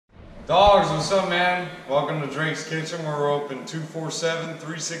Dogs, what's up, man? Welcome to Drake's Kitchen, where we're open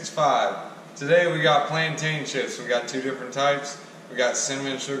 247-365. Today we got plantain chips. We got two different types. We got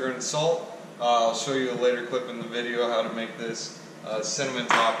cinnamon, sugar, and salt. I'll show you a later clip in the video how to make this cinnamon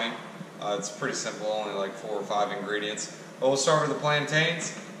topping. It's pretty simple, only like 4 or 5 ingredients. But we'll start with the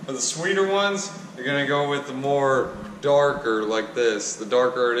plantains. For the sweeter ones, you're going to go with the more darker, like this. The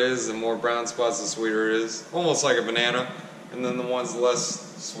darker it is, the more brown spots, the sweeter it is. Almost like a banana. And then the ones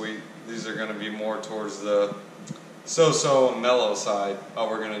less sweet, these are going to be more towards the so-so mellow side.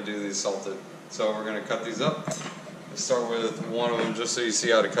 We're going to do these salted. So we're going to cut these up. Let's start with one of them just so you see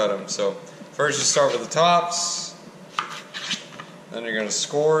how to cut them. So first you start with the tops. Then you're going to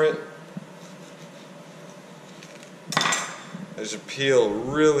score it. They should peel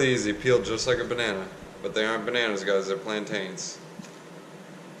real easy. Peel just like a banana. But they aren't bananas, guys. They're plantains.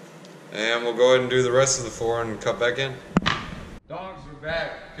 And we'll go ahead and do the rest of the 4 and cut back in. Dogs, we're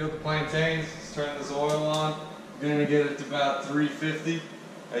back. Peeled the plantains. Let's turn this oil on. You're going to get it to about 350. You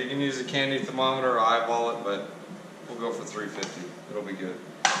can use a candy thermometer or eyeball it, but we'll go for 350. It'll be good.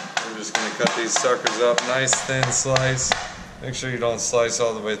 We're just going to cut these suckers up. Nice thin slice. Make sure you don't slice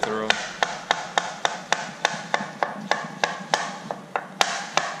all the way through them.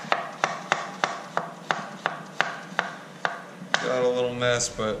 Got a little mess,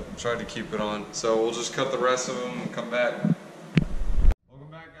 but tried to keep it on. So we'll just cut the rest of them and come back. Welcome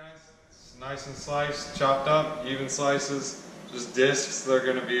back, guys. It's nice and sliced, chopped up, even slices, just discs. They're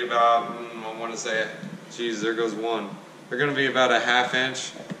going to be about, I want to say, geez, there goes one. They're going to be about a ½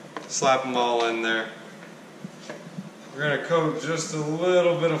 inch. Slap them all in there. We're going to coat just a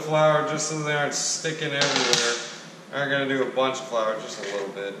little bit of flour just so they aren't sticking everywhere. I'm going to do a bunch of flour, just a little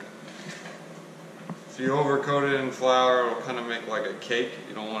bit. If you overcoat it in flour, it'll kind of make like a cake.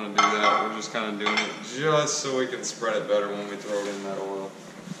 You don't want to do that. We're just kind of doing it just so we can spread it better when we throw it in that oil.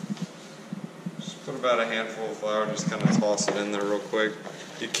 Just put about a handful of flour, just kind of toss it in there real quick.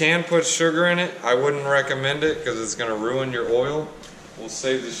 You can put sugar in it. I wouldn't recommend it because it's going to ruin your oil. We'll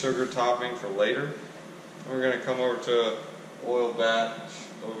save the sugar topping for later. We're going to come over to oil batch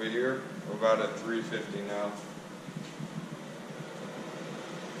over here. We're about at 350 now.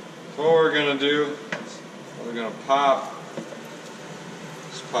 So what we're going to do, we're going to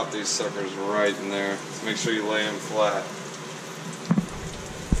just pop these suckers right in there. Make sure you lay them flat.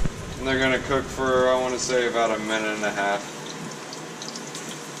 And they're going to cook for, I want to say, about 1.5 minutes.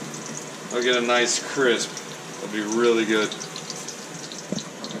 They'll get a nice crisp. That'll be really good.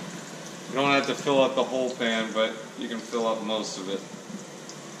 You don't have to fill up the whole pan, but you can fill up most of it.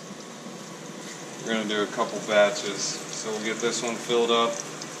 We're going to do a couple batches. So we'll get this one filled up.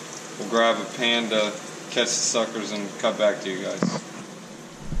 We'll grab a pan to catch the suckers and cut back to you guys. Alright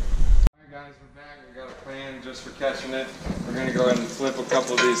guys, we're back. We got a pan just for catching it. We're going to go ahead and flip a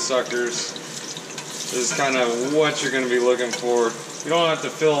couple of these suckers. This is kind of what you're going to be looking for. You don't have to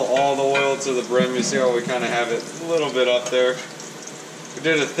fill all the oil to the brim. You see how we kind of have it a little bit up there. We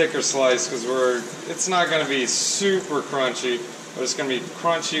did a thicker slice because it's not going to be super crunchy, but it's going to be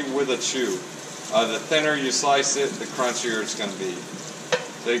crunchy with a chew. The thinner you slice it, the crunchier it's going to be.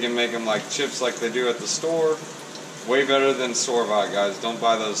 So you can make them like chips like they do at the store. Way better than store-bought, guys. Don't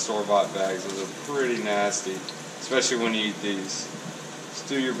buy those store-bought bags. Those are pretty nasty, especially when you eat these. Just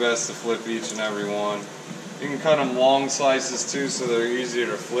do your best to flip each and every one. You can cut them long slices too, so they're easier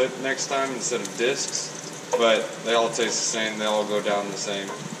to flip next time instead of discs. But they all taste the same. They all go down the same.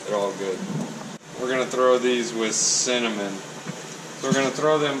 They're all good. We're going to throw these with cinnamon. So we're going to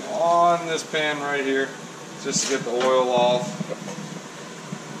throw them on this pan right here just to get the oil off.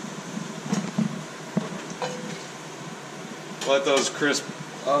 Let those crisp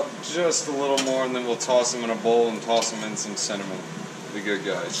up just a little more, and then we'll toss them in a bowl and toss them in some cinnamon. It'll be good,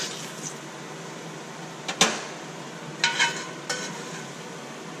 guys.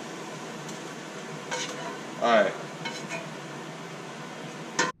 Alright.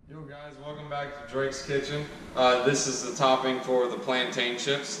 Yo guys, welcome back to Drake's Kitchen. This is the topping for the plantain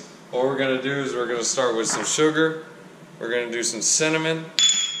chips. What we're going to do is we're going to start with some sugar. We're going to do some cinnamon,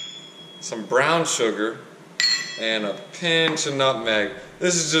 some brown sugar, and a pinch of nutmeg.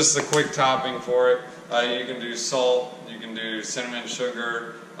 This is just a quick topping for it. You can do salt, you can do cinnamon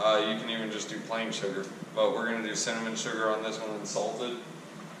sugar, you can even just do plain sugar. But we're going to do cinnamon sugar on this one and salted.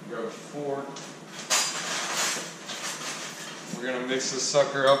 Grab a fork. We're going to mix this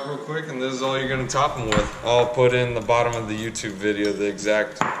sucker up real quick, and this is all you're going to top them with. I'll put in the bottom of the YouTube video the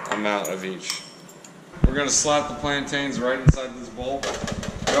exact amount of each. We're going to slap the plantains right inside this bowl.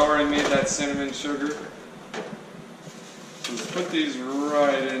 We already made that cinnamon sugar. So let's put these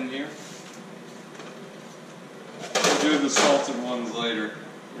right in here. We'll do the salted ones later.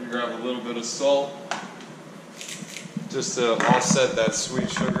 I'm gonna grab a little bit of salt just to offset that sweet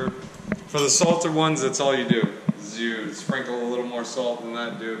sugar. For the salted ones, that's all you do. Is you sprinkle a little more salt than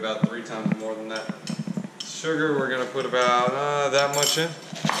that, do about 3 times more than that. Sugar, we're gonna put about that much in.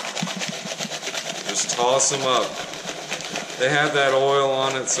 Just toss them up. They have that oil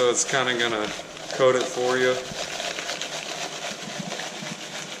on it, so it's kind of gonna coat it for you.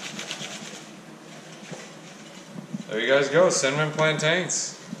 There you guys go, cinnamon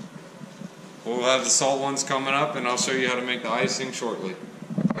plantains. We'll have the salt ones coming up, and I'll show you how to make the icing shortly.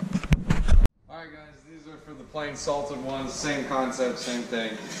 Alright guys, these are for the plain salted ones. Same concept, same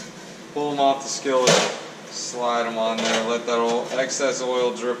thing. Pull them off the skillet, slide them on there, let that excess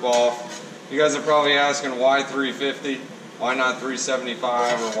oil drip off. You guys are probably asking why 350, why not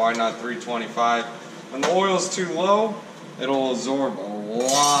 375, or why not 325? When the oil's too low, it'll absorb a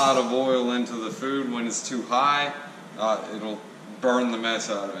lot of oil into the food. When it's too high, it'll burn the mess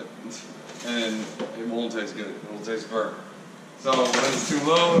out of it, and it won't taste good. It'll taste burnt. So when it's too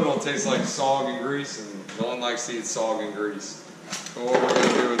low, it'll taste like sog and grease, and no one likes to eat sog and grease. So what we're going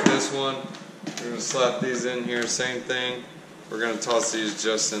to do with this one, we're going to slap these in here, same thing. We're going to toss these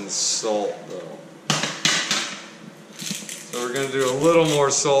just in salt though. So we're going to do a little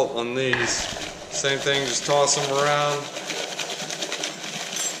more salt on these. Same thing, just toss them around.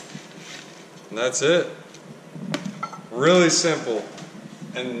 And that's it. Really simple,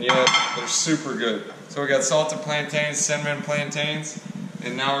 and yet they're super good. So we got salted plantains, cinnamon plantains,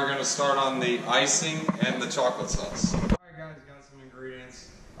 and now we're going to start on the icing and the chocolate sauce. Alright guys, got some ingredients.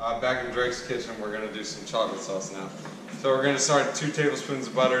 Back in Drake's kitchen, we're going to do some chocolate sauce now. So we're going to start with 2 tablespoons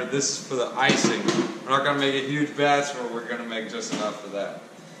of butter. This is for the icing. We're not going to make a huge batch, but we're going to make just enough for that.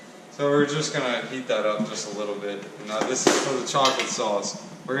 So we're just going to heat that up just a little bit. Now this is for the chocolate sauce.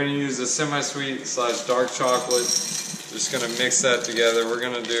 We're going to use the semi-sweet / dark chocolate. Just going to mix that together. We're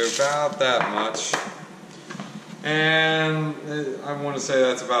going to do about that much. And I want to say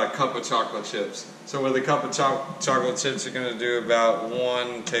that's about a cup of chocolate chips. So with a cup of chocolate chips, you're going to do about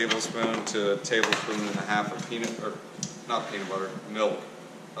 1 tablespoon to a tablespoon and a half of milk.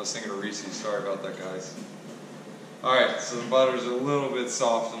 I was thinking of Reese's. Sorry about that, guys. Alright, so the butter's a little bit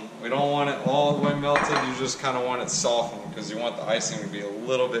softened. We don't want it all the way melted. You just kind of want it softened because you want the icing to be a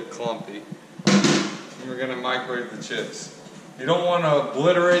little bit clumpy. And we're going to microwave the chips. You don't want to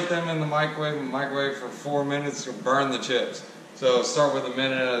obliterate them in the microwave. Microwave for 4 minutes, you'll burn the chips. So start with a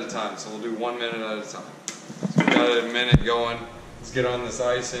minute at a time. So we'll do 1 minute at a time. So we got a minute going. Let's get on this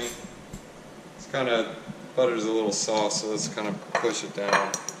icing. It's kind of, butter's a little soft, so let's kind of push it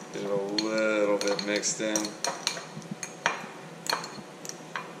down. Get it a little bit mixed in.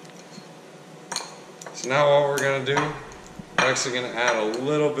 So now what we're going to do, we're actually going to add a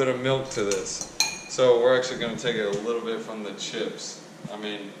little bit of milk to this. So we're actually going to take it a little bit from the chips. I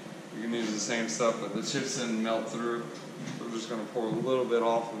mean, you can use the same stuff, but the chips didn't melt through. We're just going to pour a little bit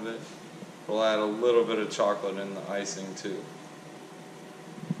off of it. We'll add a little bit of chocolate in the icing too.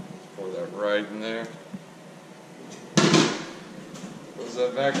 Pour that right in there. Close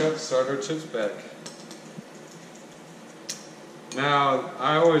that back up, start our chips back. Now,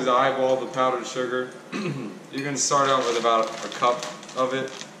 I always eyeball the powdered sugar. You can start out with about a cup of it.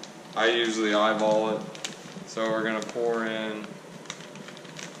 I usually eyeball it. So we're going to pour in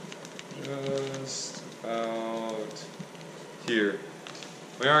just about here.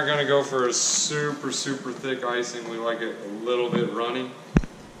 We aren't going to go for a super thick icing. We like it a little bit runny.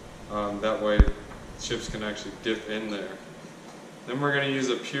 That way chips can actually dip in there. Then we're going to use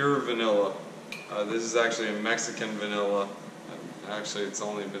a pure vanilla. This is actually a Mexican vanilla. Actually, it's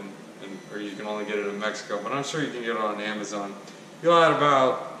only been, or you can only get it in Mexico, but I'm sure you can get it on Amazon. You'll add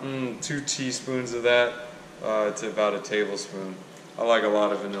about 2 teaspoons of that to about a tablespoon. I like a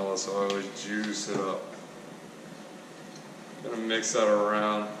lot of vanilla, so I always juice it up. Gonna mix that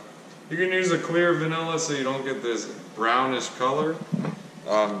around. You can use a clear vanilla so you don't get this brownish color,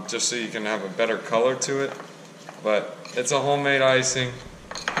 just so you can have a better color to it. But it's a homemade icing.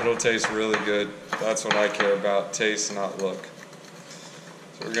 It'll taste really good. That's what I care about, taste, not look.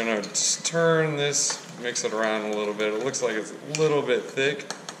 So we're gonna just turn this, mix it around a little bit. It looks like it's a little bit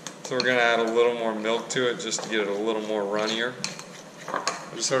thick, so we're gonna add a little more milk to it just to get it a little more runnier.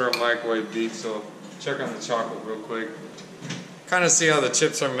 I just heard our microwave beep, so check on the chocolate real quick. Kind of see how the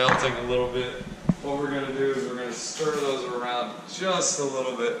chips are melting a little bit. What we're gonna do is we're gonna stir those around just a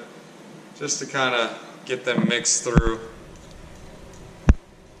little bit, just to kind of get them mixed through.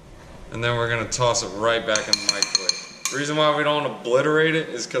 And then we're gonna toss it right back in the microwave. The reason why we don't obliterate it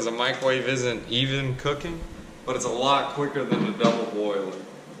is because a microwave isn't even cooking, but it's a lot quicker than a double boiler.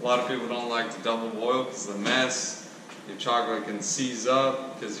 A lot of people don't like to double boil because of the mess. Your chocolate can seize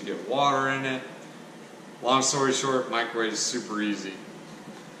up, because you get water in it. Long story short, microwave is super easy.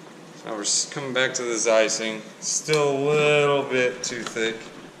 So now we're coming back to this icing. Still a little bit too thick.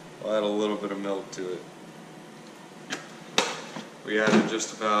 We'll add a little bit of milk to it. We added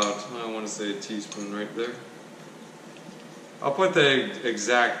just about, I want to say a teaspoon right there. I'll put the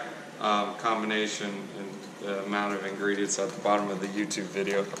exact combination and the amount of ingredients at the bottom of the YouTube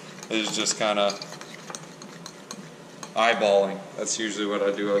video. This is just kind of eyeballing. That's usually what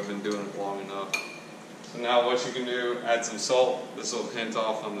I do. I've been doing it long enough. So now what you can do, add some salt. This will hint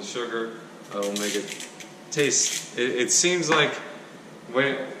off on the sugar. It'll make it taste, it seems like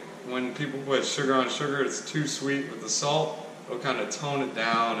when people put sugar on sugar, it's too sweet with the salt. It'll kind of tone it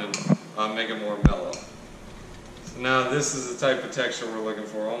down and make it more mellow. So now this is the type of texture we're looking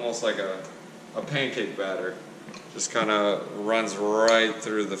for, almost like a pancake batter. Just kind of runs right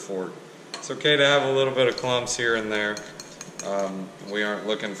through the fork. It's okay to have a little bit of clumps here and there. We aren't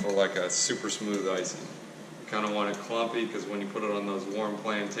looking for like a super smooth icing. You kind of want it clumpy because when you put it on those warm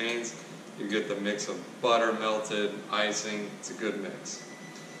plantains, you get the mix of butter, melted, icing. It's a good mix.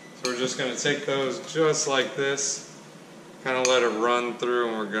 So we're just going to take those just like this. Kind of let it run through,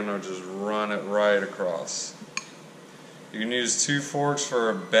 and we're going to just run it right across. You can use 2 forks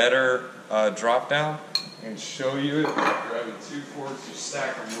for a better drop down. I can show you it. Grabbing 2 forks, you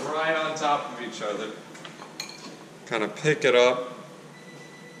stack them right on top of each other. Kind of pick it up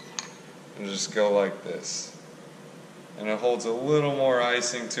and just go like this. And it holds a little more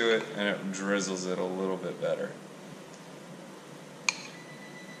icing to it, and it drizzles it a little bit better.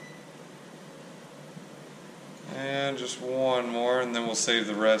 And just one more, and then we'll save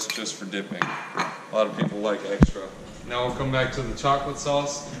the rest just for dipping. A lot of people like extra. Now we'll come back to the chocolate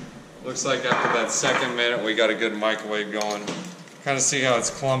sauce. Looks like after that second minute we got a good microwave going. Kind of see how it's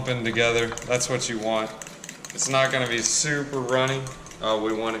clumping together. That's what you want. It's not going to be super runny.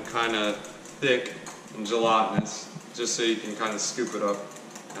 We want it kind of thick and gelatinous, just so you can kind of scoop it up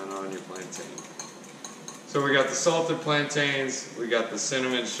kind of on your plantain. So we got the salted plantains, we got the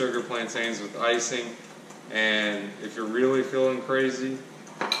cinnamon sugar plantains with icing. And if you're really feeling crazy,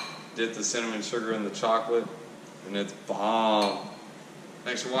 dip the cinnamon sugar in the chocolate, and it's bomb.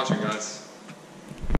 Thanks for watching, guys.